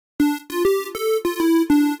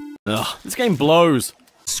Ugh, this game blows.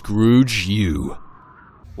 Scrooge you.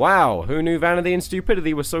 Wow, who knew vanity and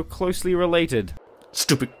stupidity were so closely related?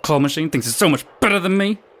 Stupid claw machine thinks it's so much better than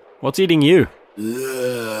me. What's eating you?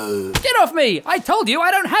 Get off me! I told you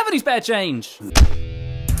I don't have any spare change.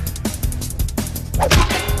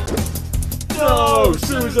 No,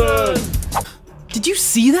 Susan! Did you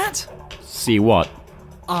see that? See what?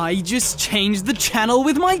 I just changed the channel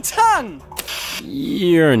with my tongue!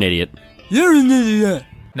 You're an idiot. You're an idiot!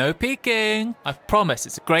 No peeking. I promise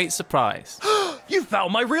it's a great surprise. You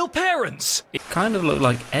found my real parents! It kind of looked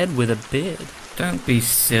like Ed with a beard. Don't be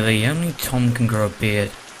silly, only Tom can grow a beard.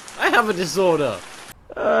 I have a disorder.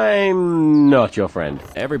 I'm not your friend.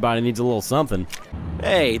 Everybody needs a little something.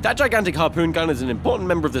 Hey, that gigantic harpoon gun is an important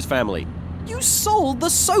member of this family. You sold the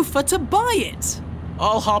sofa to buy it!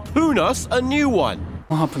 I'll harpoon us a new one.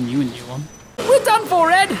 I'll harpoon you a new one. We're done for,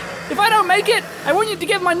 Ed! If I don't make it, I want you to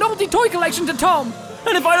give my novelty toy collection to Tom!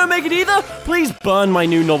 And if I don't make it either, please burn my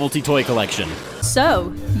new novelty toy collection.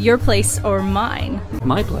 So, your place or mine?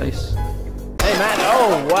 My place. Hey, Matt.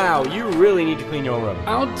 Oh, wow. You really need to clean your room.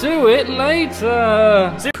 I'll do it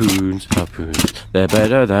later. Harpoons, harpoons. They're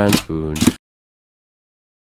better than spoons.